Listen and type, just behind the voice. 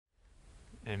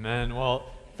Amen. Well,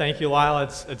 thank you, Lyle.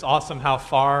 It's awesome how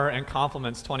far, and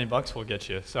compliments $20 will get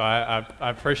you. So I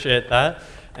appreciate that.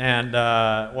 And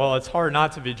well, it's hard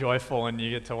not to be joyful when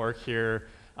you get to work here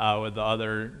with the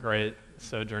other great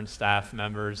Sojourn staff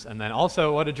members. And then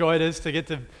also, what a joy it is to get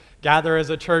to gather as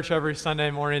a church every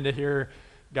Sunday morning to hear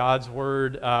God's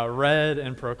word read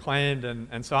and proclaimed.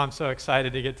 And so I'm so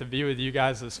excited to get to be with you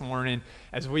guys this morning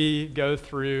as we go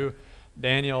through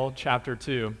Daniel chapter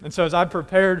 2. And so as I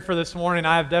prepared for this morning,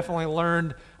 I have definitely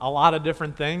learned a lot of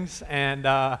different things, and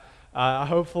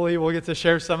hopefully we'll get to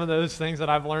share some of those things that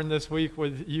I've learned this week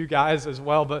with you guys as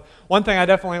well. But one thing I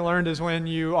definitely learned is when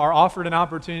you are offered an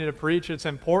opportunity to preach, it's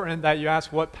important that you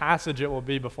ask what passage it will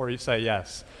be before you say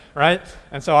yes, right?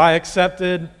 And so I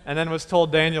accepted and then was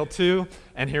told Daniel 2,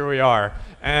 and here we are.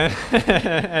 And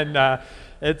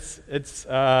It's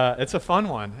a fun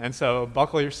one, and so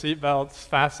buckle your seatbelts,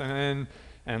 fasten in,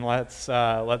 and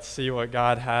let's see what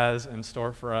God has in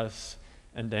store for us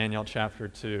in Daniel chapter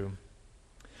 2.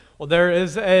 Well, there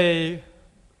is a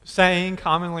saying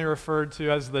commonly referred to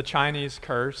as the Chinese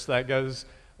curse that goes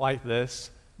like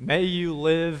this: "May you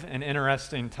live in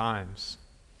interesting times."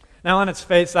 Now, on its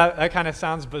face, that kind of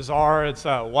sounds bizarre. It's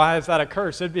why is that a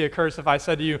curse? It'd be a curse if I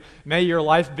said to you, "May your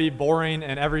life be boring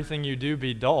and everything you do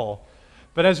be dull."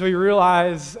 But as we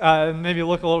realize, and maybe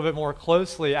look a little bit more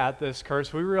closely at this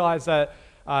curse, we realize that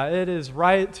it is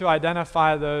right to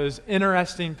identify those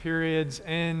interesting periods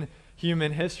in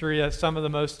human history as some of the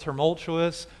most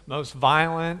tumultuous, most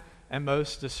violent, and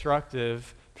most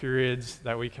destructive periods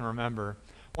that we can remember.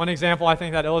 One example I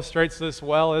think that illustrates this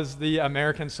well is the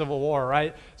American Civil War,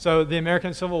 right? So the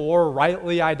American Civil War,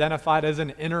 rightly identified as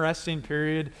an interesting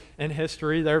period in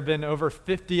history. There have been over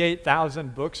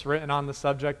 58,000 books written on the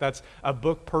subject. That's a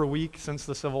book per week since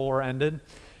the Civil War ended.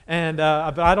 And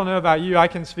but I don't know about you. I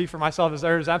can speak for myself as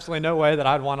there's absolutely no way that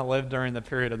I'd want to live during the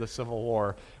period of the Civil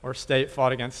War, where state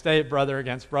fought against state, brother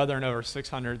against brother, and over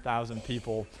 600,000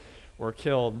 people were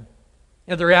killed.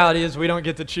 And the reality is we don't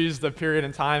get to choose the period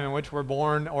in time in which we're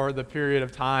born or the period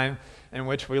of time in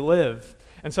which we live.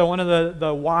 And so one of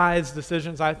the wise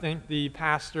decisions I think the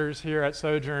pastors here at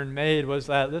Sojourn made was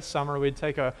that this summer we'd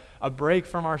take a break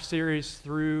from our series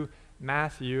through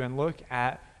Matthew and look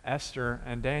at Esther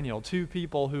and Daniel, two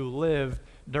people who lived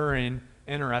during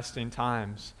interesting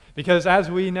times. Because as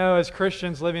we know as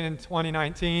Christians living in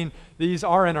 2019, these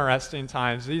are interesting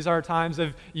times. These are times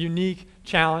of unique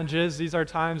challenges. These are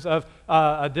times of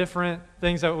different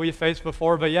things that we faced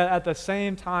before, but yet at the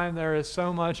same time there is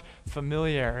so much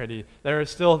familiarity. There is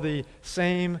still the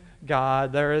same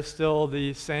God. There is still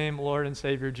the same Lord and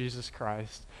Savior Jesus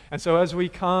Christ. And so as we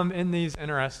come in these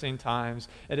interesting times,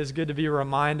 it is good to be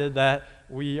reminded that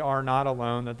we are not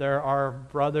alone, that there are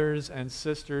brothers and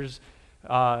sisters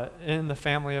in the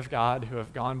family of God who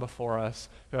have gone before us,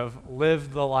 who have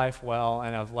lived the life well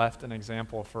and have left an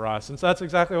example for us. And so that's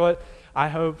exactly what I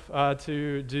hope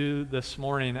to do this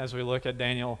morning as we look at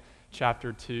Daniel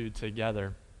chapter 2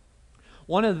 together.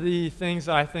 One of the things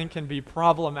that I think can be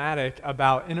problematic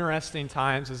about interesting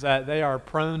times is that they are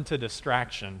prone to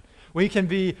distraction. We can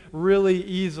be really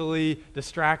easily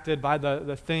distracted by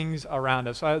the things around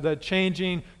us, the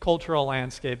changing cultural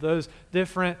landscape, those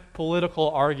different political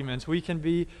arguments. We can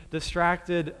be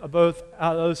distracted both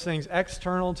those things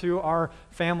external to our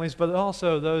families, but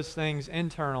also those things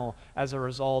internal as a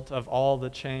result of all the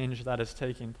change that is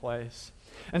taking place.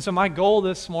 And so my goal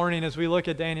this morning as we look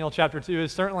at Daniel chapter 2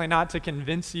 is certainly not to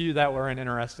convince you that we're in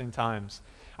interesting times.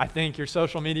 I think your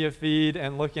social media feed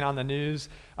and looking on the news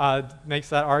makes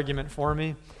that argument for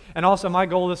me. And also my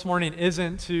goal this morning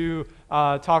isn't to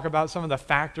talk about some of the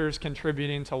factors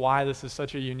contributing to why this is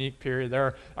such a unique period.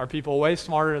 There are people way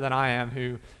smarter than I am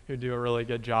who do a really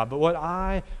good job. But what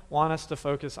I want us to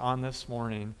focus on this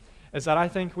morning is that I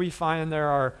think we find there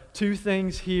are two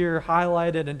things here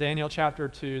highlighted in Daniel chapter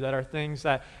 2 that are things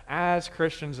that as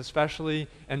Christians, especially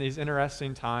in these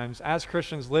interesting times, as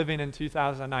Christians living in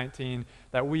 2019,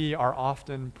 that we are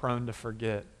often prone to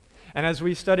forget. And as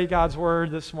we study God's Word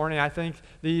this morning, I think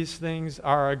these things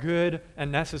are a good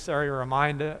and necessary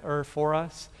reminder for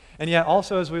us. And yet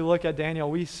also as we look at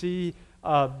Daniel, we see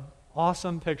an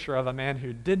awesome picture of a man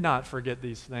who did not forget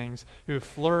these things, who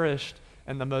flourished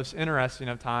in the most interesting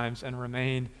of times and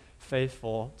remained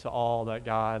faithful to all that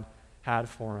God had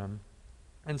for him.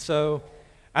 And so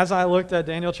as I looked at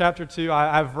Daniel chapter 2,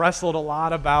 I've wrestled a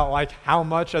lot about how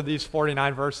much of these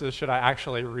 49 verses should I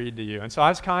actually read to you. And so I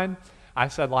was kind. I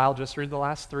said, Lyle, just read the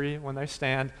last 3 when they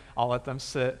stand. I'll let them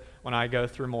sit when I go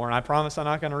through more. And I promise I'm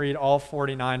not going to read all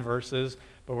 49 verses,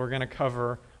 but we're going to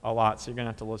cover a lot, so you're going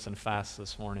to have to listen fast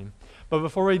this morning. But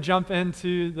before we jump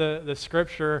into the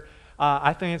scripture,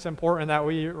 I think it's important that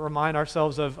we remind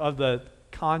ourselves of the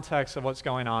context of what's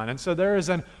going on. And so there is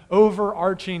an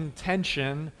overarching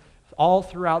tension all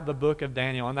throughout the book of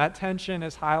Daniel. And that tension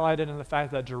is highlighted in the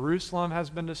fact that Jerusalem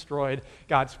has been destroyed,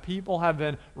 God's people have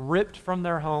been ripped from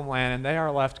their homeland, and they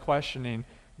are left questioning,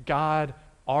 God,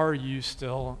 are you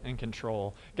still in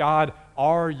control? God,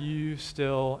 are you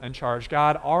still in charge?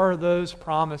 God, are those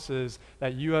promises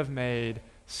that you have made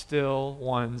still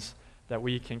ones that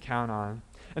we can count on?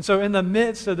 And so in the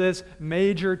midst of this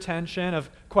major tension of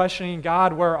questioning,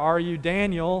 God, where are you?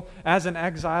 Daniel, as an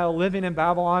exile living in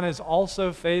Babylon, is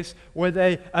also faced with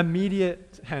an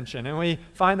immediate tension. And we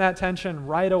find that tension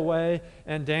right away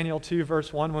in Daniel 2,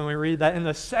 verse 1, when we read that in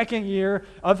the second year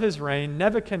of his reign,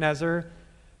 Nebuchadnezzar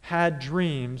had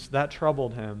dreams that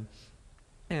troubled him,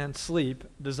 and sleep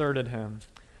deserted him.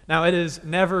 Now, it is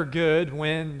never good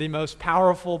when the most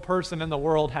powerful person in the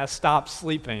world has stopped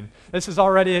sleeping. This is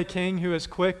already a king who is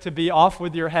quick to be off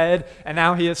with your head, and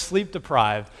now he is sleep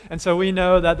deprived. And so we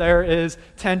know that there is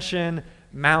tension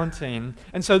mounting.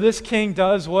 And so this king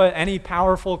does what any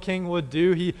powerful king would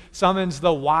do. He summons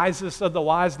the wisest of the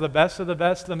wise, the best of the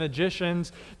best, the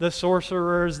magicians, the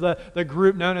sorcerers, the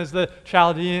group known as the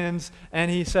Chaldeans,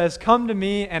 and he says, come to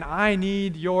me and I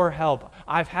need your help.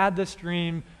 I've had this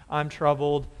dream. I'm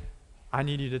troubled. I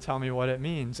need you to tell me what it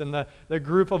means. And the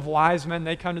group of wise men,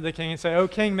 they come to the king and say, oh,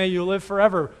 king, may you live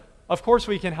forever. Of course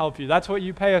we can help you. That's what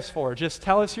you pay us for. Just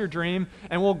tell us your dream,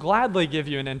 and we'll gladly give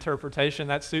you an interpretation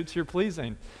that suits your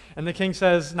pleasing. And the king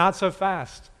says, not so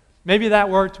fast. Maybe that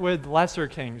worked with lesser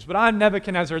kings, but I'm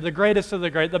Nebuchadnezzar, the greatest of the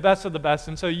great, the best of the best,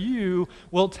 and so you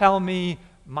will tell me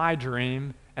my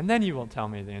dream, and then you will tell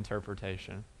me the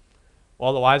interpretation.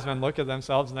 Well, the wise men look at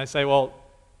themselves and they say, well,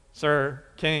 sir,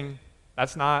 king,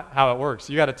 that's not how it works.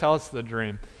 You got to tell us the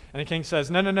dream. And the king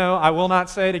says, no, I will not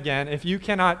say it again. If you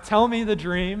cannot tell me the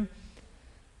dream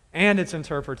and its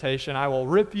interpretation, I will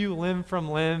rip you limb from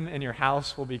limb, and your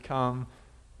house will become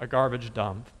a garbage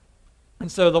dump.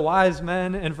 And so the wise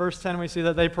men, in verse 10, we see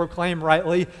that they proclaim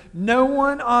rightly, no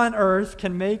one on earth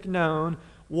can make known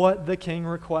what the king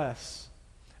requests.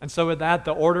 And so with that,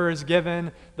 the order is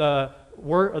given. The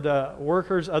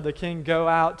workers of the king go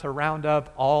out to round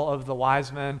up all of the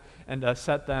wise men and to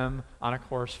set them on a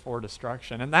course for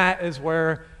destruction. And that is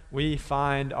where we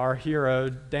find our hero,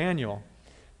 Daniel.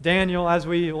 Daniel, as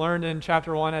we learned in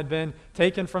chapter 1, had been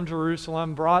taken from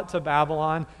Jerusalem, brought to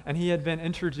Babylon, and he had been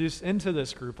introduced into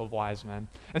this group of wise men.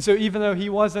 And so even though he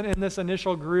wasn't in this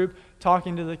initial group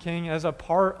talking to the king as a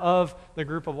part of the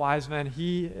group of wise men,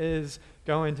 he is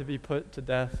going to be put to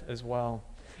death as well.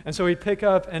 And so we pick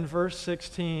up in verse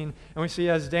 16, and we see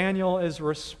as Daniel is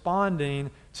responding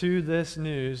to this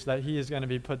news that he is going to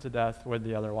be put to death with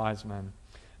the other wise men.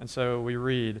 And so we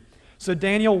read, so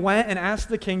Daniel went and asked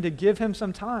the king to give him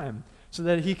some time so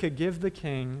that he could give the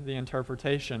king the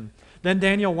interpretation. Then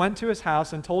Daniel went to his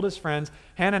house and told his friends,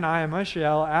 Hananiah,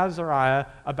 Mishael, Azariah,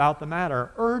 about the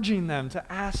matter, urging them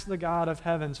to ask the God of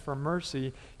heavens for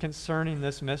mercy concerning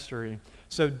this mystery,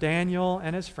 so Daniel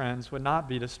and his friends would not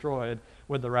be destroyed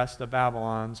with the rest of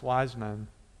Babylon's wise men.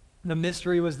 The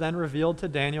mystery was then revealed to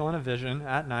Daniel in a vision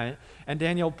at night, and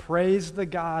Daniel praised the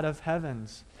God of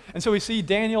heavens. And so we see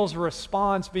Daniel's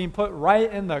response being put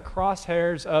right in the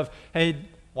crosshairs of, hey,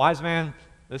 wise man,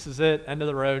 this is it, end of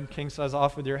the road, king says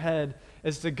off with your head,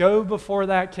 is to go before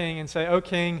that king and say, oh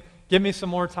king, give me some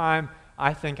more time.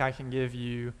 I think I can give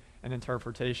you an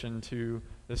interpretation to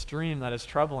this dream that is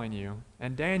troubling you.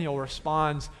 And Daniel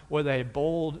responds with a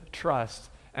bold trust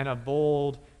and a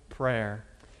bold prayer.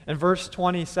 In verse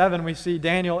 27, we see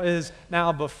Daniel is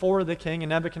now before the king, and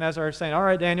Nebuchadnezzar is saying, all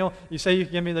right, Daniel, you say you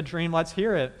can give me the dream, let's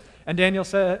hear it. And Daniel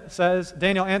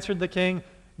Daniel answered the king,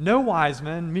 no wise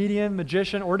man, medium,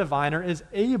 magician, or diviner is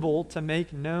able to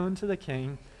make known to the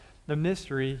king the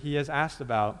mystery he has asked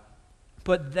about.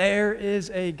 But there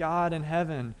is a God in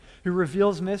heaven who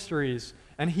reveals mysteries,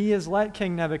 and he has let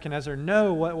King Nebuchadnezzar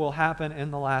know what will happen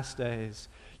in the last days.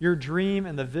 Your dream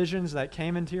and the visions that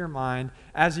came into your mind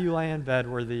as you lay in bed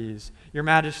were these. Your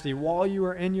Majesty, while you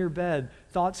were in your bed,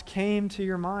 thoughts came to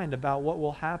your mind about what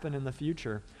will happen in the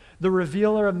future. The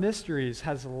revealer of mysteries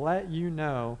has let you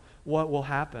know what will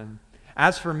happen.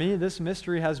 As for me, this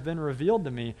mystery has been revealed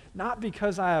to me, not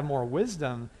because I have more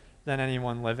wisdom than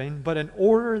anyone living, but in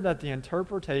order that the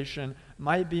interpretation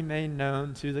might be made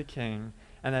known to the king,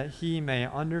 and that he may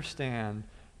understand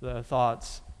the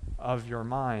thoughts of your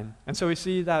mind. And so we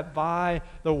see that by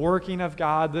the working of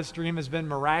God, this dream has been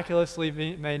miraculously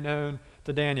made known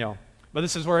to Daniel. But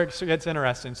this is where it gets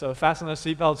interesting. So fasten those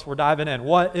seatbelts. We're diving in.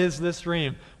 What is this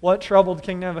dream? What troubled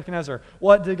King Nebuchadnezzar?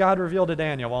 What did God reveal to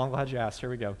Daniel? Well, I'm glad you asked. Here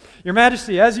we go. Your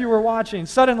Majesty, as you were watching,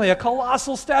 suddenly a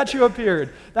colossal statue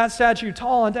appeared. That statue,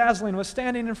 tall and dazzling, was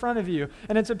standing in front of you,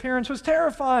 and its appearance was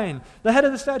terrifying. The head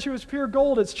of the statue was pure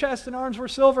gold. Its chest and arms were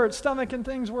silver. Its stomach and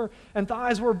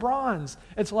thighs were bronze.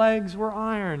 Its legs were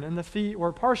iron, and the feet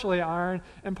were partially iron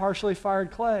and partially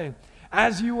fired clay.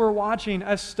 As you were watching,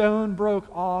 a stone broke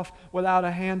off without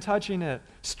a hand touching it,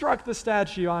 struck the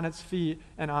statue on its feet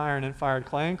and iron and fired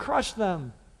clay, and crushed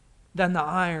them. Then the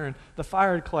iron, the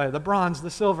fired clay, the bronze, the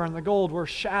silver, and the gold were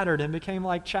shattered and became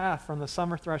like chaff from the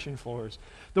summer threshing floors.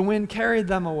 The wind carried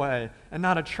them away, and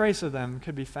not a trace of them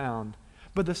could be found.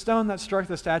 But the stone that struck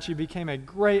the statue became a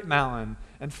great mountain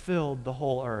and filled the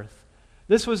whole earth.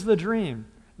 This was the dream.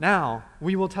 Now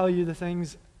we will tell you the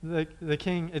things, the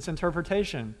king, its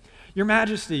interpretation. Your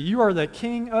Majesty, you are the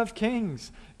King of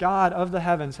kings. God of the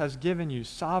heavens has given you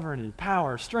sovereignty,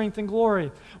 power, strength, and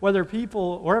glory. Wherever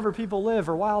people live,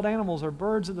 or wild animals, or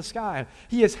birds of the sky,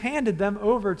 He has handed them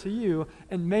over to you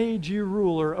and made you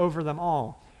ruler over them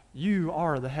all. You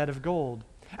are the head of gold.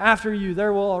 After you,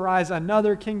 there will arise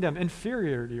another kingdom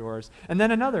inferior to yours, and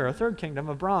then another, a third kingdom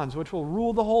of bronze, which will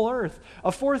rule the whole earth.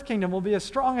 A fourth kingdom will be as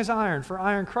strong as iron, for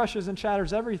iron crushes and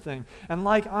shatters everything, and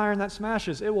like iron that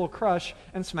smashes, it will crush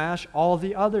and smash all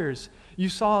the others. You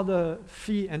saw the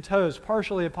feet and toes,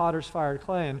 partially of potter's fired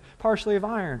clay and partially of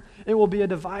iron. It will be a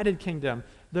divided kingdom,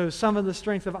 though some of the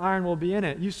strength of iron will be in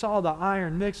it. You saw the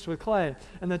iron mixed with clay,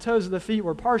 and the toes of the feet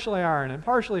were partially iron and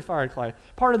partially fired clay.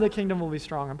 Part of the kingdom will be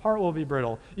strong, and part will be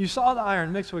brittle. You saw the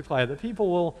iron mixed with clay. The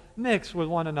people will mix with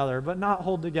one another, but not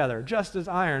hold together, just as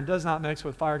iron does not mix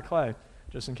with fired clay,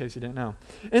 just in case you didn't know.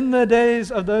 In the days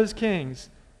of those kings,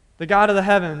 the God of the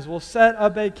heavens will set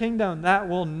up a kingdom that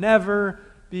will never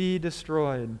be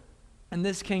destroyed, and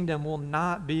this kingdom will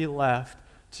not be left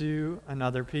to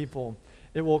another people.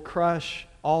 It will crush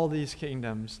all these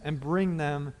kingdoms and bring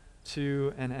them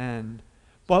to an end,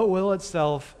 but will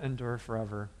itself endure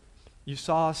forever. You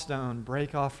saw a stone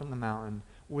break off from the mountain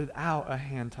without a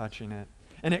hand touching it,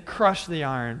 and it crushed the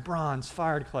iron, bronze,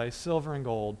 fired clay, silver, and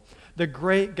gold. The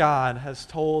great God has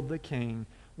told the king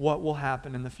what will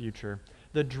happen in the future.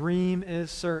 The dream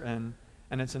is certain,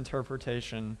 and its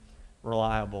interpretation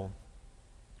reliable.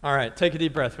 All right, take a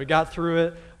deep breath. We got through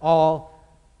it all.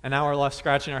 And now we're left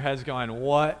scratching our heads going,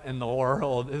 what in the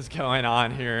world is going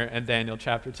on here in Daniel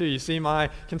chapter 2? You see my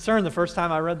concern the first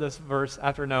time I read this verse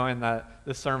after knowing that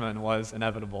this sermon was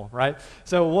inevitable, right?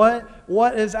 So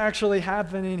what is actually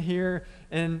happening here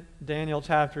in Daniel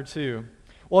chapter 2?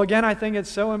 Well, again, I think it's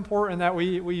so important that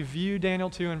we view Daniel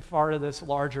 2 in part of this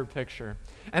larger picture.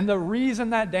 And the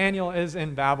reason that Daniel is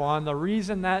in Babylon, the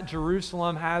reason that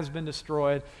Jerusalem has been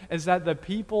destroyed, is that the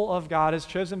people of God, His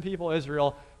chosen people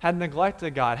Israel, had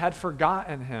neglected God, had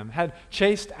forgotten Him, had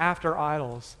chased after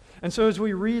idols. And so as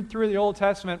we read through the Old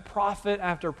Testament, prophet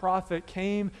after prophet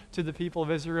came to the people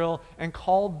of Israel and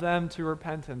called them to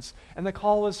repentance. And the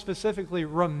call was specifically,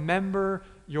 remember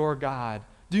your God.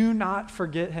 Do not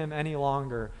forget Him any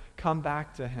longer. Come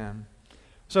back to Him.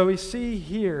 So we see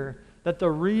here that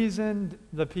the reason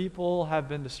the people have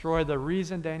been destroyed, the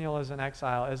reason Daniel is in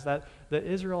exile, is that the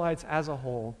Israelites as a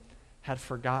whole had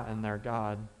forgotten their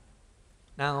God.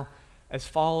 Now, as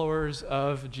followers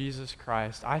of Jesus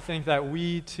Christ, I think that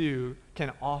we too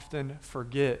can often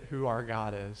forget who our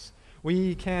God is.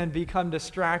 We can become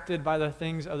distracted by the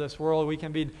things of this world. We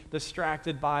can be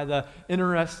distracted by the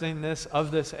interestingness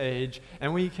of this age,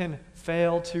 and we can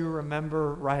fail to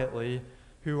remember rightly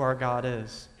who our God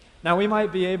is. Now, we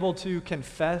might be able to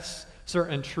confess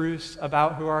certain truths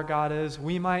about who our God is.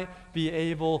 We might be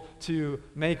able to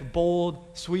make bold,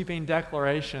 sweeping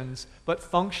declarations, but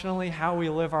functionally how we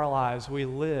live our lives, we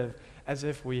live as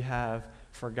if we have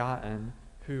forgotten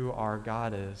who our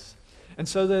God is. And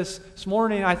so this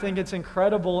morning, I think it's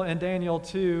incredible in Daniel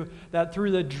 2 that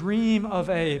through the dream of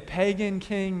a pagan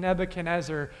king,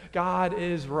 Nebuchadnezzar, God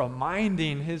is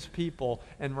reminding His people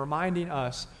and reminding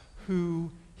us who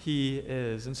He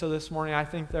is. And so this morning, I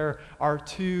think there are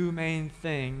two main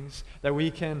things that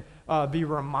we can be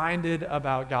reminded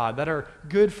about God that are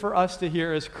good for us to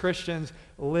hear as Christians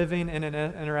living in an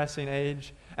interesting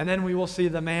age. And then we will see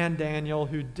the man Daniel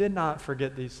who did not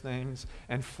forget these things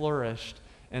and flourished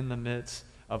in the midst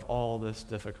of all this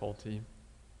difficulty.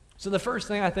 So the first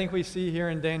thing I think we see here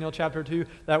in Daniel chapter 2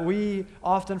 that we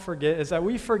often forget is that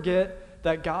we forget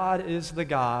that God is the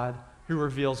God who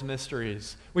reveals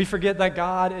mysteries. We forget that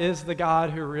God is the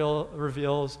God who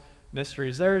reveals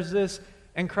mysteries. There's this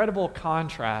incredible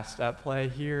contrast at play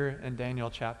here in Daniel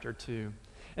chapter 2.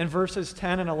 In verses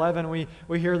 10 and 11,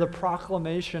 we hear the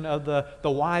proclamation of the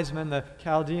wise men, the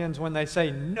Chaldeans, when they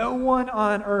say, "No one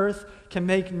on earth can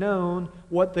make known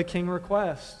what the king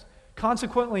requests."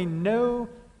 Consequently, no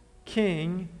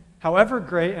king, however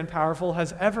great and powerful,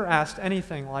 has ever asked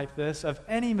anything like this of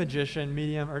any magician,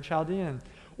 medium, or Chaldean.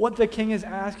 What the king is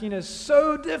asking is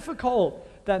so difficult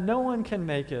that no one can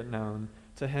make it known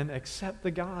to him except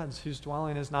the gods, whose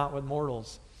dwelling is not with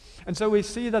mortals. And so we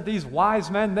see that these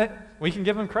wise men, that we can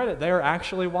give them credit, they are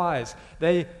actually wise.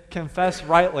 They confess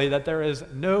rightly that there is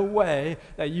no way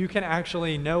that you can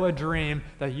actually know a dream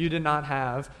that you did not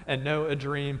have and know a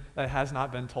dream that has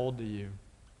not been told to you.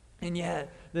 And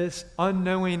yet, this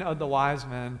unknowing of the wise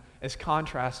men is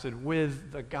contrasted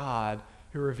with the God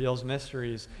who reveals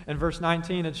mysteries. In verse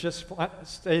 19, it's just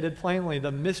stated plainly,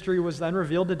 the mystery was then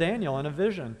revealed to Daniel in a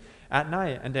vision at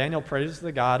night, and Daniel praises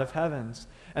the God of heavens.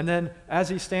 And then as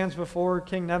he stands before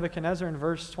King Nebuchadnezzar in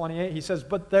verse 28, he says,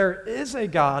 "But there is a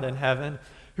God in heaven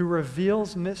who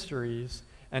reveals mysteries,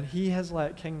 and he has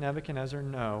let King Nebuchadnezzar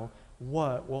know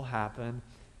what will happen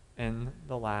in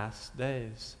the last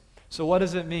days." So what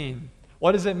does it mean?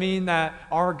 What does it mean that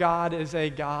our God is a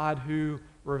God who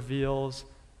reveals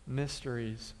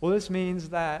mysteries? Well, this means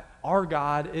that our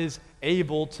God is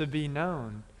able to be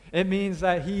known. It means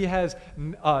that he has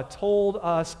told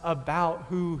us about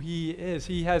who he is.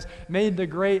 He has made the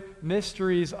great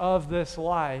mysteries of this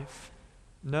life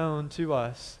known to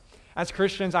us. As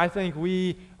Christians, I think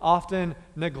we often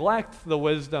neglect the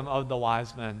wisdom of the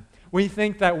wise men. We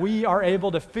think that we are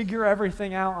able to figure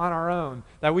everything out on our own,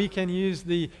 that we can use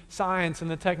the science and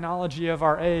the technology of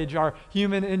our age, our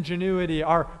human ingenuity,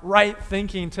 our right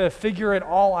thinking to figure it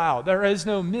all out. There is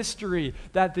no mystery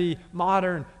that the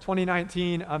modern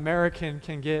 2019 American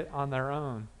can get on their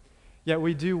own. Yet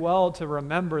we do well to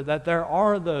remember that there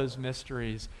are those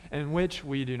mysteries in which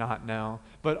we do not know,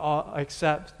 but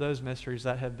accept those mysteries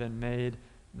that have been made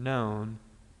known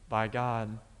by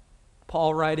God.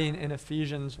 Paul, writing in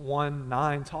Ephesians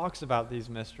 1:9, talks about these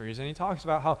mysteries, and he talks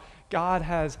about how God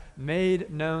has made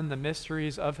known the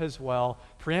mysteries of his will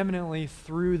preeminently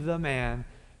through the man,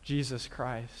 Jesus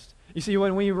Christ. You see,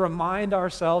 when we remind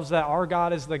ourselves that our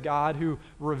God is the God who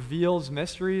reveals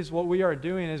mysteries, what we are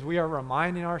doing is we are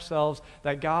reminding ourselves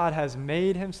that God has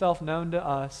made himself known to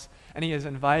us, and he has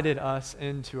invited us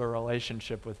into a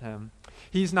relationship with him.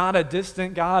 He's not a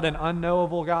distant God, an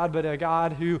unknowable God, but a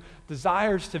God who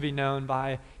desires to be known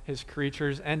by his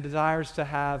creatures and desires to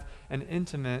have an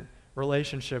intimate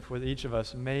relationship with each of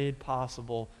us, made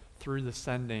possible through the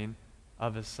sending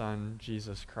of his Son,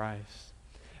 Jesus Christ.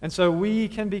 And so we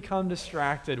can become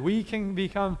distracted. We can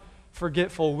become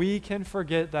forgetful. We can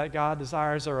forget that God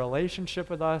desires a relationship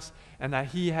with us and that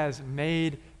he has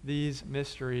made these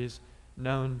mysteries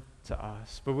known to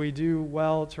us. But we do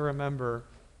well to remember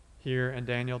here in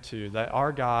Daniel 2 that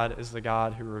our God is the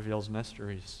God who reveals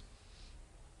mysteries.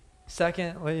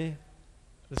 Secondly,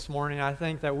 this morning, I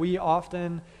think that we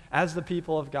often, as the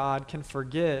people of God, can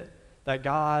forget that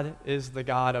God is the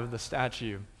God of the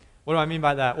statue. What do I mean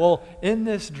by that? Well, in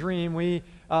this dream,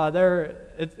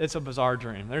 it's a bizarre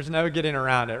dream. There's no getting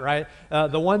around it, right?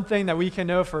 The one thing that we can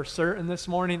know for certain this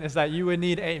morning is that you would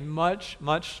need a much,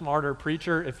 much smarter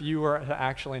preacher if you were to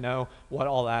actually know what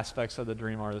all the aspects of the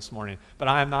dream are this morning. But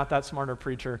I am not that smarter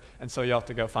preacher, and so you'll have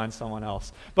to go find someone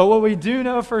else. But what we do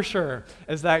know for sure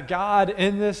is that God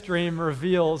in this dream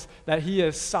reveals that he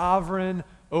is sovereign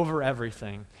over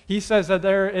everything. He says that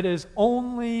it is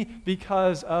only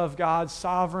because of God's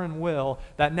sovereign will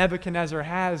that Nebuchadnezzar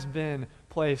has been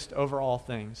placed over all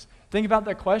things. Think about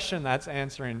the question that's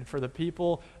answering for the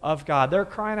people of God. They're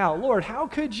crying out, "Lord, how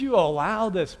could you allow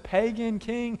this pagan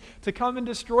king to come and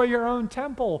destroy your own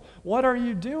temple? What are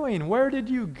you doing? Where did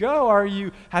you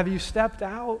go? Have you stepped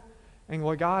out?" And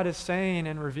what God is saying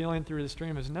and revealing through this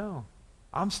dream is, no,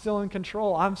 I'm still in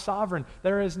control. I'm sovereign.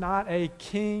 There is not a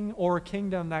king or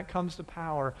kingdom that comes to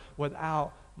power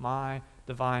without my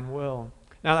divine will.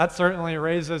 Now, that certainly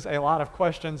raises a lot of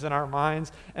questions in our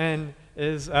minds and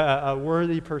is a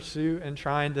worthy pursuit in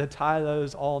trying to tie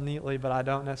those all neatly, but I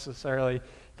don't necessarily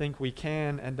think we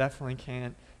can and definitely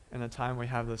can't in the time we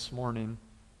have this morning.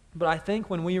 But I think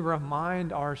when we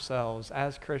remind ourselves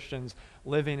as Christians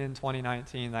living in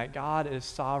 2019 that God is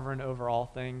sovereign over all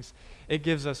things, it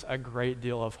gives us a great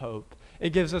deal of hope. It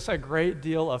gives us a great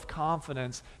deal of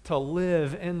confidence to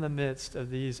live in the midst of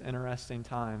these interesting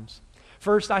times.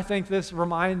 First, I think this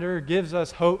reminder gives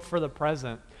us hope for the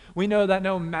present. We know that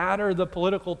no matter the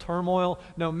political turmoil,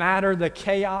 no matter the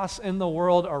chaos in the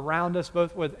world around us,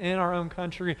 both within our own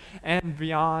country and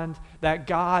beyond, that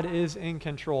God is in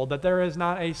control, that there is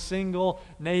not a single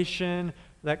nation,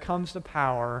 that comes to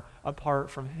power apart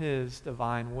from his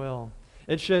divine will.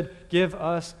 It should give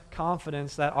us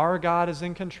confidence that our God is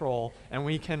in control and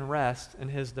we can rest in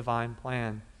his divine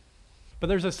plan. But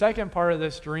there's a second part of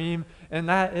this dream, and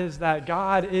that is that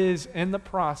God is in the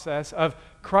process of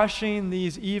crushing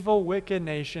these evil, wicked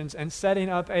nations and setting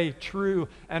up a true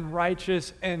and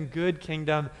righteous and good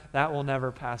kingdom that will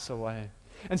never pass away.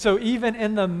 And so even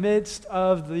in the midst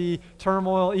of the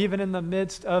turmoil, even in the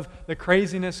midst of the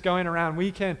craziness going around,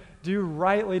 we can do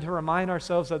rightly to remind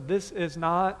ourselves that this is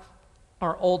not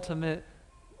our ultimate,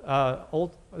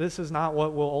 this is not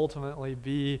what will ultimately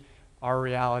be our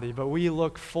reality, but we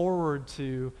look forward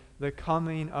to the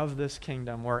coming of this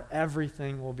kingdom where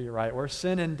everything will be right, where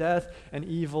sin and death and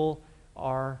evil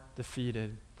are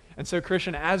defeated. And so,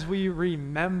 Christian, as we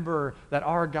remember that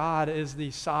our God is the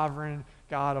sovereign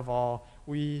God of all,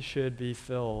 we should be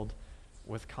filled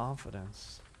with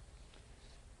confidence.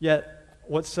 Yet,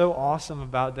 what's so awesome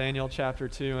about Daniel chapter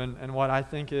 2 and what I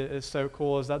think is so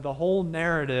cool is that the whole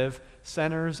narrative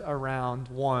centers around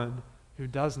one who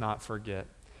does not forget.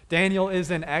 Daniel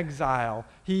is in exile.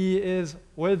 He is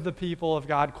with the people of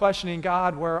God, questioning,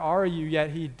 God, where are you? Yet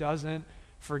he doesn't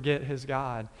forget his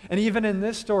God. And even in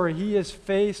this story, he is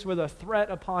faced with a threat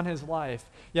upon his life,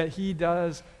 yet he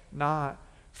does not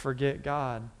forget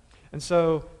God. And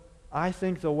so I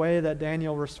think the way that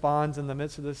Daniel responds in the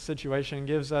midst of this situation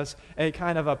gives us a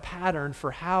kind of a pattern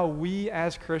for how we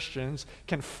as Christians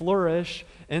can flourish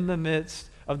in the midst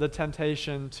of the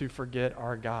temptation to forget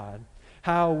our God.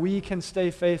 How we can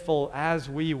stay faithful as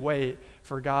we wait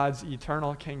for God's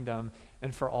eternal kingdom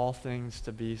and for all things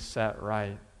to be set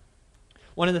right.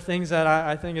 One of the things that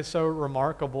I think is so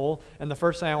remarkable, and the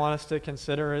first thing I want us to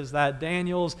consider, is that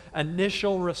Daniel's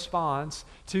initial response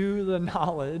to the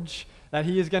knowledge that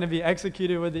he is going to be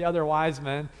executed with the other wise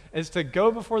men is to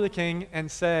go before the king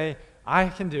and say, I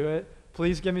can do it,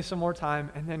 please give me some more time,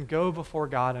 and then go before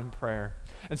God in prayer.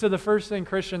 And so the first thing,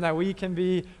 Christian, that we can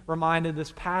be reminded,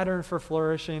 this pattern for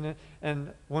flourishing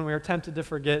and when we are tempted to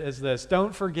forget, is this: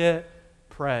 don't forget,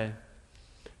 pray.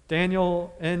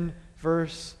 Daniel in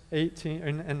verse 18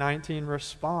 and 19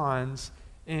 responds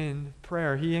in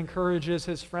prayer. He encourages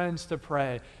his friends to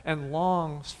pray and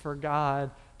longs for God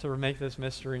to make this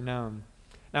mystery known.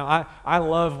 Now, I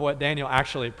love what Daniel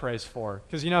actually prays for.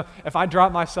 Because, if I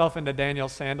drop myself into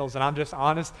Daniel's sandals and I'm just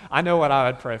honest, I know what I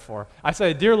would pray for. I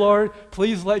say, Dear Lord,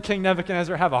 please let King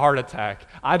Nebuchadnezzar have a heart attack.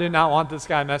 I do not want this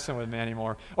guy messing with me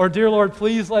anymore. Or, Dear Lord,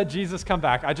 please let Jesus come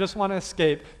back. I just want to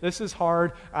escape. This is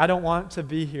hard. I don't want to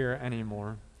be here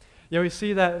anymore. We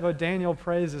see that what Daniel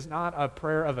prays is not a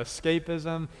prayer of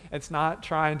escapism. It's not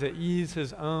trying to ease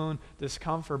his own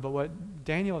discomfort. But what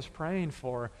Daniel is praying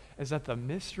for is that the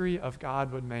mystery of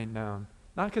God would be made known.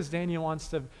 Not because Daniel wants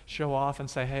to show off and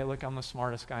say, hey, look, I'm the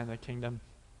smartest guy in the kingdom.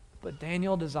 But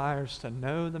Daniel desires to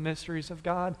know the mysteries of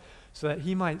God so that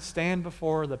he might stand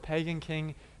before the pagan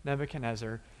king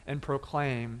Nebuchadnezzar and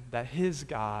proclaim that his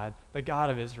God, the God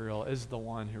of Israel, is the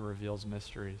one who reveals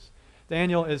mysteries.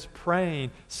 Daniel is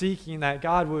praying, seeking that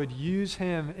God would use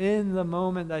him in the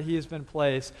moment that he has been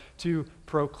placed to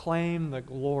proclaim the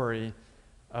glory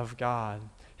of God.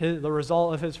 The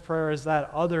result of his prayer is that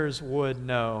others would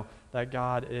know that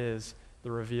God is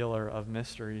the revealer of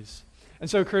mysteries. And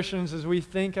so, Christians, as we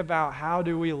think about how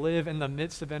do we live in the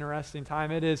midst of interesting time,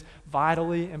 it is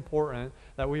vitally important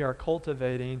that we are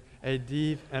cultivating a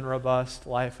deep and robust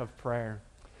life of prayer.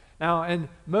 Now, in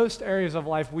most areas of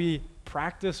life, we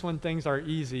practice when things are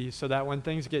easy so that when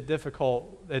things get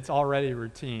difficult, it's already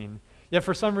routine. Yet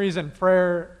for some reason,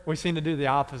 prayer, we seem to do the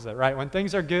opposite, right? When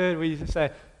things are good, we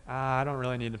say, I don't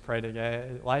really need to pray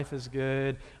today. Life is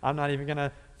good. I'm not even going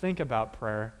to think about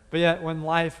prayer. But yet when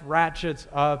life ratchets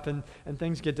up and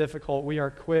things get difficult, we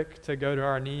are quick to go to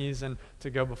our knees and to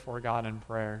go before God in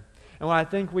prayer. And what I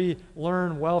think we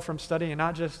learn well from studying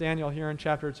not just Daniel here in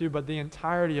chapter 2, but the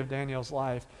entirety of Daniel's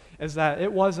life, is that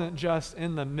it wasn't just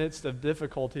in the midst of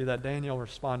difficulty that Daniel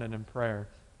responded in prayer.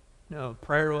 No,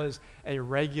 prayer was a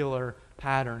regular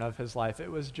pattern of his life.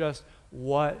 It was just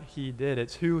what he did.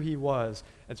 It's who he was.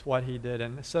 It's what he did.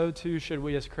 And so too should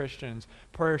we as Christians.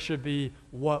 Prayer should be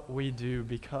what we do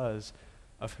because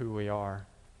of who we are.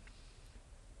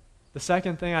 The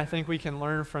second thing I think we can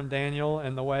learn from Daniel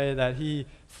and the way that he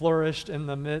flourished in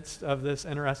the midst of this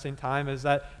interesting time is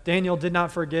that Daniel did not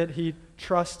forget, he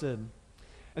trusted.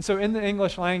 And so in the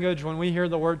English language, when we hear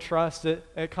the word trust,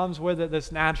 it comes with it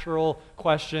this natural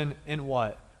question, in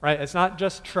what? Right? It's not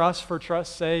just trust for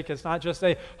trust's sake. It's not just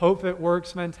a hope it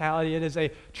works mentality. It is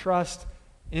a trust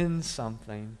in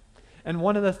something. And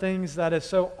one of the things that is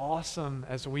so awesome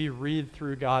as we read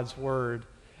through God's word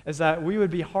is that we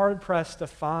would be hard-pressed to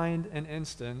find an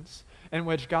instance in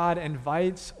which God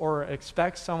invites or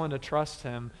expects someone to trust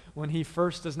him when he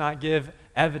first does not give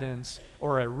evidence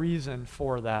or a reason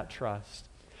for that trust.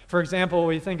 For example,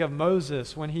 we think of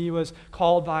Moses when he was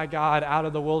called by God out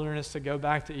of the wilderness to go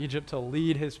back to Egypt to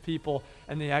lead his people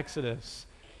in the Exodus.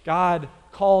 God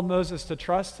called Moses to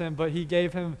trust him, but he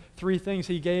gave him three things.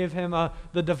 He gave him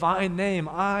the divine name,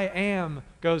 I am,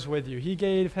 goes with you. He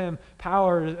gave him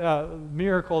power,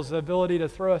 miracles, the ability to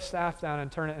throw a staff down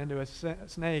and turn it into a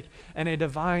snake, and a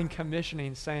divine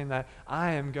commissioning saying that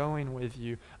I am going with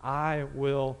you. I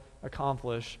will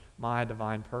accomplish my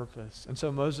divine purpose. And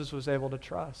so Moses was able to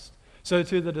trust. So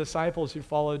to the disciples who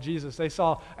followed Jesus, they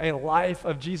saw a life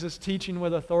of Jesus teaching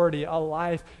with authority, a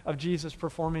life of Jesus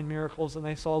performing miracles, and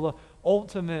they saw the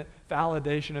ultimate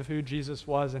validation of who Jesus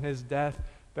was in his death,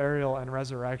 burial, and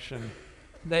resurrection.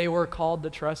 They were called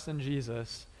to trust in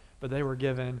Jesus, but they were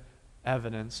given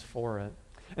evidence for it.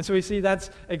 And so we see that's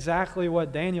exactly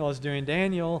what Daniel is doing.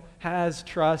 Daniel has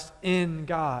trust in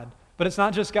God. But it's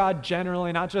not just God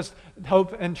generally, not just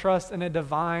hope and trust in a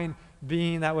divine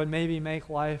being that would maybe make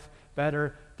life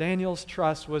better. Daniel's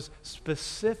trust was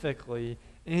specifically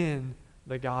in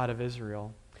the God of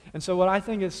Israel. And so what I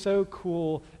think is so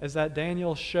cool is that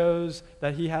Daniel shows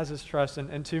that he has his trust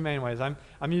in two main ways.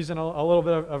 I'm using a little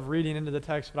bit of reading into the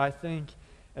text, but I think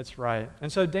it's right.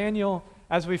 And so Daniel,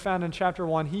 as we found in chapter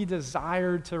 1, he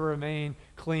desired to remain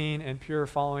clean and pure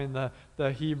following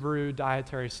the Hebrew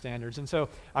dietary standards. And so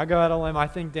I go out on a limb, I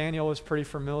think Daniel was pretty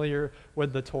familiar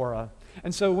with the Torah.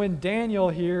 And so when Daniel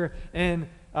here in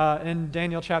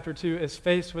Daniel chapter 2 is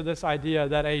faced with this idea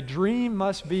that a dream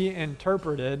must be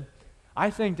interpreted, I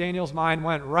think Daniel's mind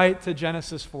went right to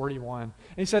Genesis 41. And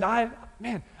he said,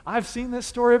 I've seen this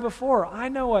story before. I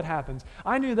know what happens.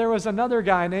 I knew there was another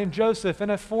guy named Joseph in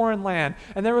a foreign land,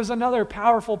 and there was another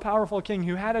powerful king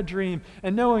who had a dream,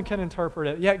 and no one can interpret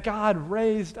it. Yet God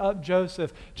raised up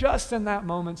Joseph just in that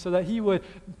moment so that he would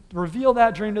reveal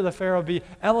that dream to the Pharaoh, be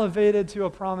elevated to a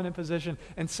prominent position,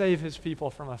 and save his people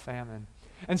from a famine.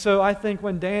 And so I think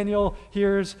when Daniel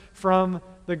hears from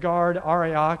the guard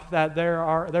Arioch that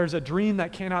there's a dream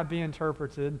that cannot be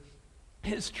interpreted,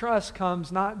 his trust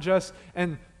comes not just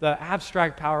in the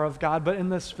abstract power of God, but in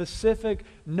the specific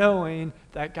knowing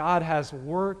that God has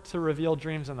worked to reveal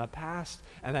dreams in the past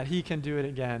and that he can do it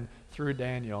again through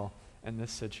Daniel in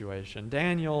this situation.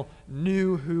 Daniel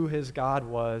knew who his God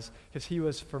was because he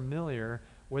was familiar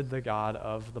with the God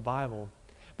of the Bible.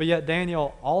 But yet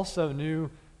Daniel also knew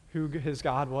who his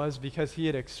God was because he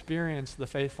had experienced the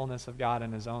faithfulness of God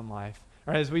in his own life.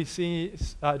 Right, as we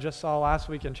just saw last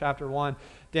week in chapter 1,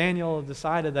 Daniel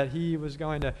decided that he was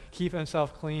going to keep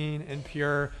himself clean and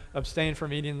pure, abstain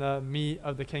from eating the meat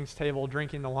of the king's table,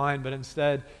 drinking the wine, but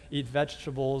instead eat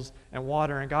vegetables and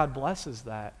water, and God blesses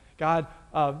that. God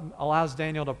allows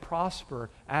Daniel to prosper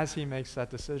as he makes that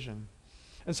decision.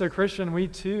 And so, Christian, we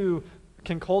too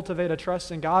can cultivate a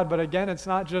trust in God, but again, it's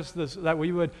not just this, that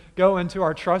we would go into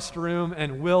our trust room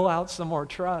and will out some more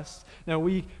trust. No,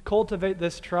 we cultivate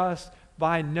this trust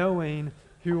by knowing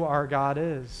who our God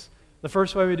is. The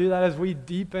first way we do that is we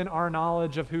deepen our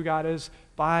knowledge of who God is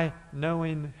by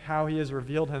knowing how he has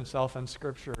revealed himself in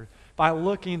Scripture, by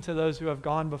looking to those who have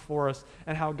gone before us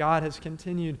and how God has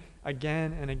continued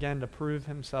again and again to prove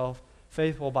himself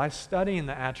faithful, by studying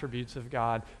the attributes of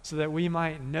God so that we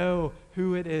might know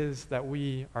who it is that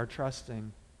we are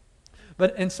trusting.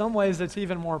 But in some ways, it's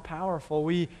even more powerful.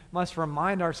 We must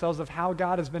remind ourselves of how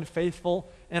God has been faithful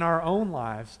in our own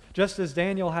lives, just as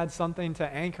Daniel had something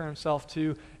to anchor himself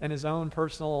to in his own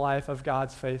personal life of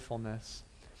God's faithfulness.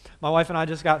 My wife and I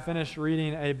just got finished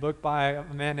reading a book by a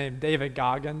man named David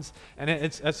Goggins, and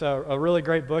it's a really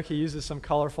great book. He uses some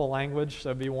colorful language,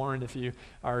 so be warned if you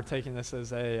are taking this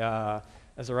as a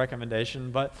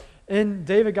recommendation. But in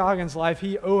David Goggins' life,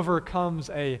 he overcomes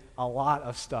a lot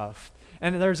of stuff.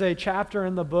 And there's a chapter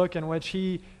in the book in which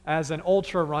he, as an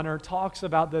ultra runner, talks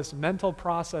about this mental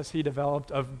process he developed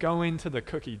of going to the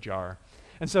cookie jar.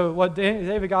 And so what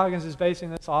David Goggins is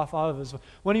basing this off of is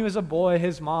when he was a boy,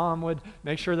 his mom would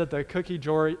make sure that the cookie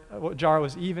jar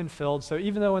was even filled. So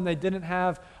even though when they didn't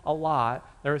have a lot,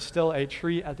 there was still a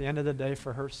treat at the end of the day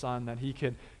for her son that he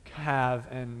could have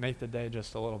and make the day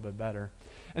just a little bit better.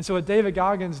 And so what David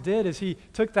Goggins did is he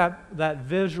took that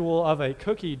visual of a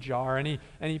cookie jar and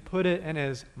he put it in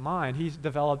his mind. He's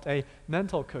developed a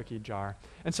mental cookie jar.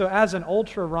 And so as an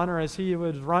ultra runner, as he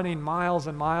was running miles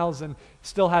and miles and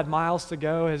still had miles to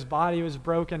go, his body was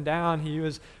broken down, he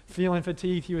was feeling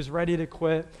fatigued, he was ready to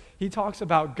quit, he talks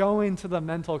about going to the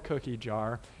mental cookie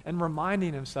jar and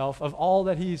reminding himself of all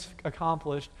that he's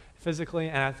accomplished physically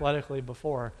and athletically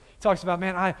before. He talks about,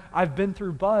 man, I've been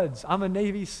through BUD/S. I'm a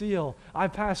Navy SEAL.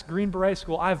 I've passed Green Beret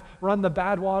School. I've run the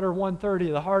Badwater 130,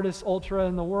 the hardest ultra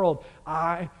in the world.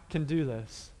 I can do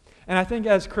this. And I think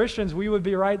as Christians, we would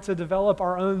be right to develop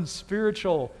our own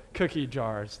spiritual cookie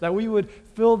jars, that we would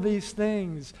fill these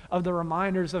things of the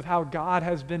reminders of how God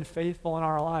has been faithful in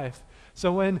our life.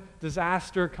 So when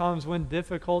disaster comes, when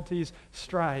difficulties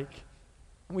strike,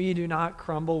 we do not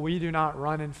crumble, we do not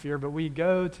run in fear, but we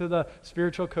go to the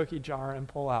spiritual cookie jar and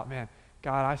pull out, man,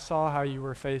 God, I saw how you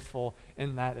were faithful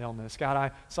in that illness. God,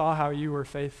 I saw how you were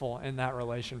faithful in that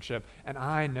relationship, and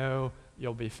I know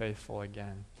you'll be faithful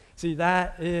again. See,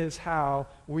 that is how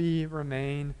we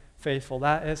remain faithful.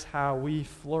 That is how we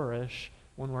flourish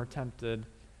when we're tempted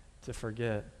to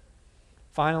forget.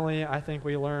 Finally, I think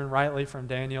we learn rightly from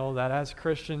Daniel that as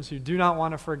Christians who do not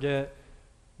want to forget,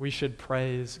 we should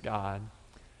praise God.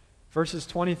 Verses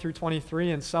 20 through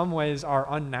 23 in some ways are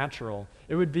unnatural.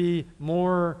 It would be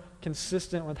more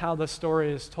consistent with how the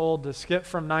story is told to skip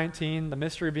from 19, the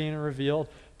mystery being revealed,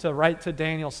 to right to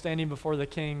Daniel standing before the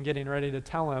king, getting ready to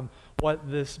tell him what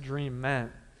this dream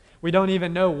meant. We don't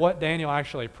even know what Daniel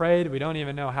actually prayed. We don't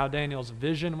even know how Daniel's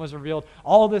vision was revealed.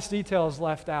 All this detail is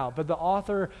left out. But the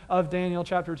author of Daniel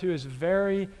chapter 2 is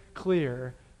very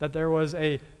clear that there was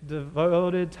a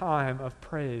devoted time of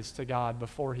praise to God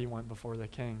before he went before the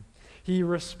king. He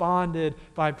responded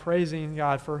by praising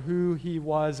God for who he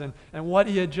was and what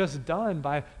he had just done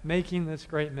by making this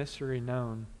great mystery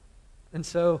known. And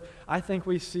so I think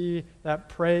we see that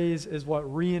praise is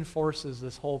what reinforces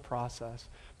this whole process.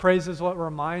 Praise is what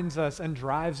reminds us and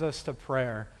drives us to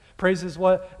prayer. Praise is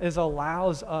what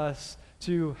allows us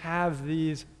to have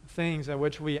these things at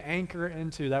which we anchor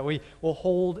into, that we will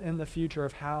hold in the future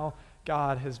of how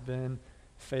God has been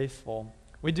faithful.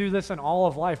 We do this in all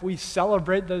of life. We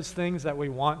celebrate those things that we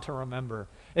want to remember.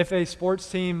 If a sports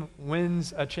team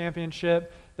wins a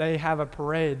championship, they have a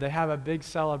parade. They have a big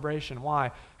celebration.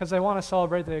 Why? Because they want to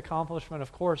celebrate the accomplishment,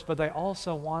 of course, but they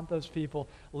also want those people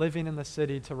living in the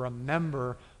city to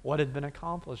remember what had been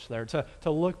accomplished there,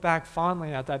 to look back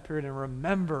fondly at that period and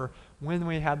remember when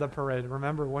we had the parade,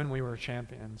 remember when we were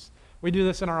champions. We do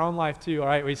this in our own life too, all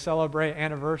right? We celebrate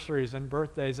anniversaries and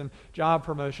birthdays and job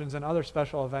promotions and other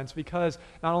special events because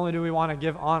not only do we want to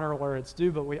give honor where it's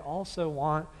due, but we also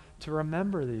want to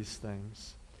remember these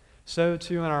things. So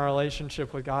too in our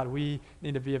relationship with God, we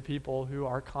need to be a people who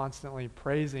are constantly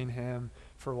praising him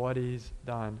for what he's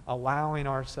done, allowing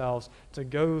ourselves to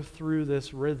go through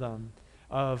this rhythm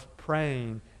of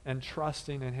praying and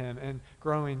trusting in him and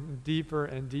growing deeper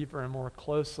and deeper and more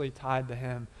closely tied to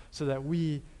him so that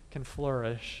we can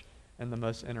flourish in the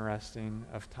most interesting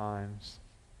of times.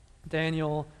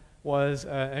 Daniel was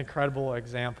an incredible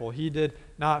example. He did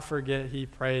not forget he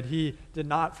prayed. He did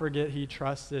not forget he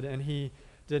trusted, and he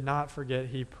did not forget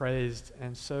he praised,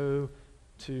 and so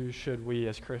too should we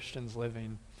as Christians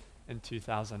living in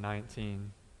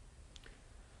 2019.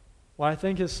 What I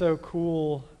think is so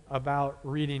cool about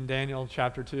reading Daniel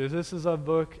chapter 2 is this is a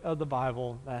book of the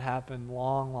Bible that happened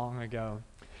long, long ago.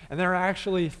 And there are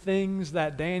actually things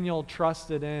that Daniel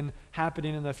trusted in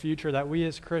happening in the future that we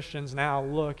as Christians now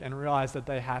look and realize that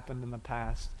they happened in the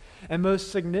past. And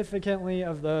most significantly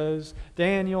of those,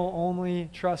 Daniel only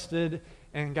trusted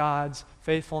in God's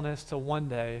faithfulness to one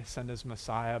day send his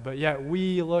Messiah. But yet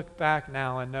we look back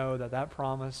now and know that that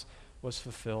promise was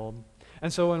fulfilled.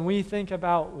 And so when we think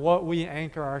about what we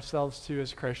anchor ourselves to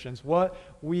as Christians, what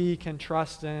we can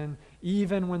trust in,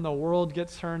 even when the world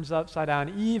gets turned upside down,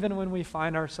 even when we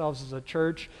find ourselves as a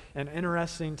church in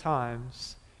interesting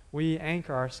times, we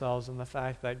anchor ourselves in the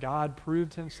fact that God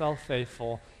proved himself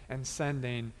faithful in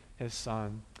sending his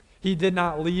Son. He did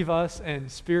not leave us in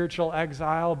spiritual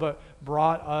exile, but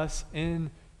brought us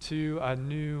into a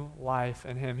new life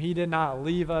in him. He did not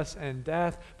leave us in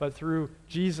death, but through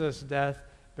Jesus' death,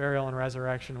 burial, and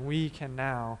resurrection, we can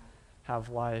now have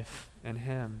life in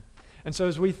him. And so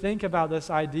as we think about this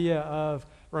idea of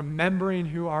remembering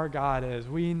who our God is,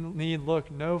 we need look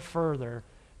no further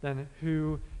than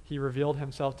who he revealed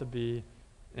himself to be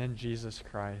in Jesus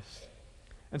Christ.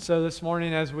 And so this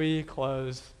morning as we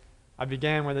close, I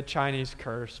began with a Chinese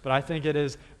curse, but I think it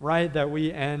is right that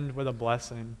we end with a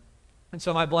blessing. And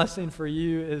so my blessing for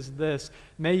you is this: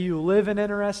 may you live in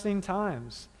interesting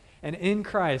times, and in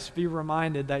Christ be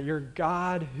reminded that your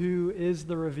God, who is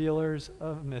the revealer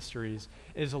of mysteries,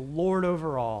 is Lord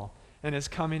over all and is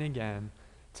coming again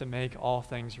to make all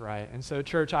things right. And so,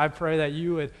 church, I pray that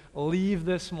you would leave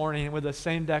this morning with the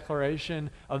same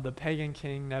declaration of the pagan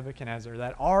king Nebuchadnezzar,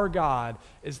 that our God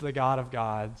is the God of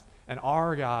gods And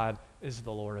our God is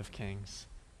the Lord of kings.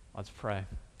 Let's pray.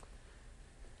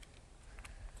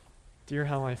 Dear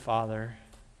Heavenly Father,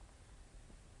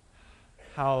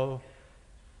 how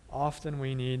often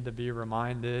we need to be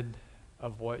reminded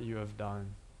of what you have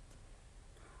done.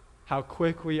 How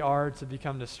quick we are to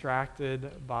become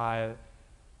distracted by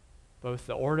both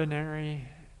the ordinary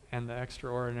and the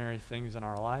extraordinary things in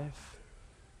our life,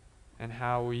 and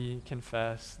how we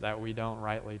confess that we don't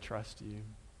rightly trust you.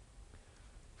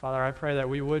 Father, I pray that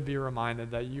we would be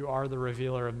reminded that you are the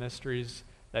revealer of mysteries,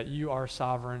 that you are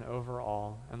sovereign over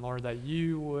all. And Lord, that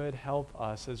you would help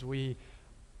us as we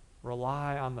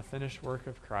rely on the finished work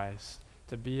of Christ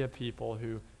to be a people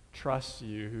who trusts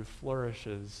you, who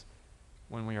flourishes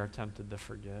when we are tempted to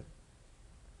forget.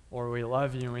 Lord, we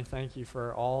love you and we thank you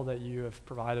for all that you have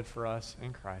provided for us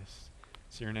in Christ.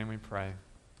 It's in your name we pray.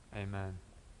 Amen.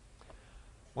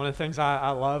 One of the things I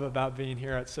love about being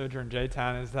here at Sojourn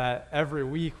J-Town is that every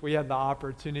week we have the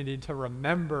opportunity to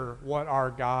remember what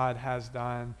our God has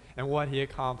done and what he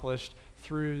accomplished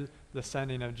through the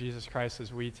sending of Jesus Christ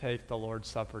as we take the Lord's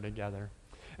Supper together.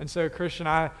 And so, Christian,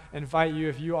 I invite you,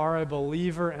 if you are a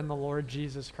believer in the Lord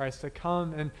Jesus Christ, to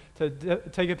come and to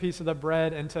take a piece of the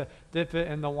bread and to dip it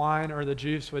in the wine or the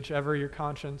juice, whichever your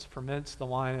conscience permits. The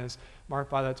wine is marked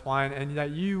by that wine, and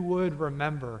that you would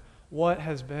remember what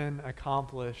has been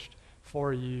accomplished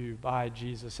for you by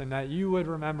Jesus, and that you would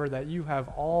remember that you have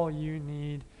all you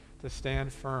need to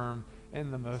stand firm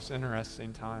in the most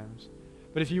interesting times.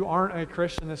 But if you aren't a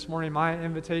Christian this morning, my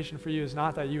invitation for you is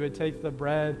not that you would take the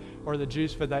bread or the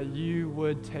juice, but that you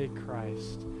would take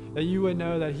Christ. That you would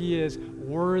know that he is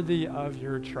worthy of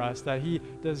your trust, that he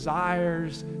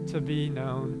desires to be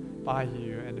known by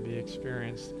you and to be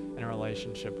experienced in a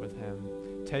relationship with him.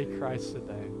 Take Christ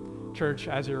today. Church,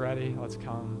 as you're ready, let's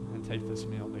come and take this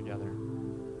meal together.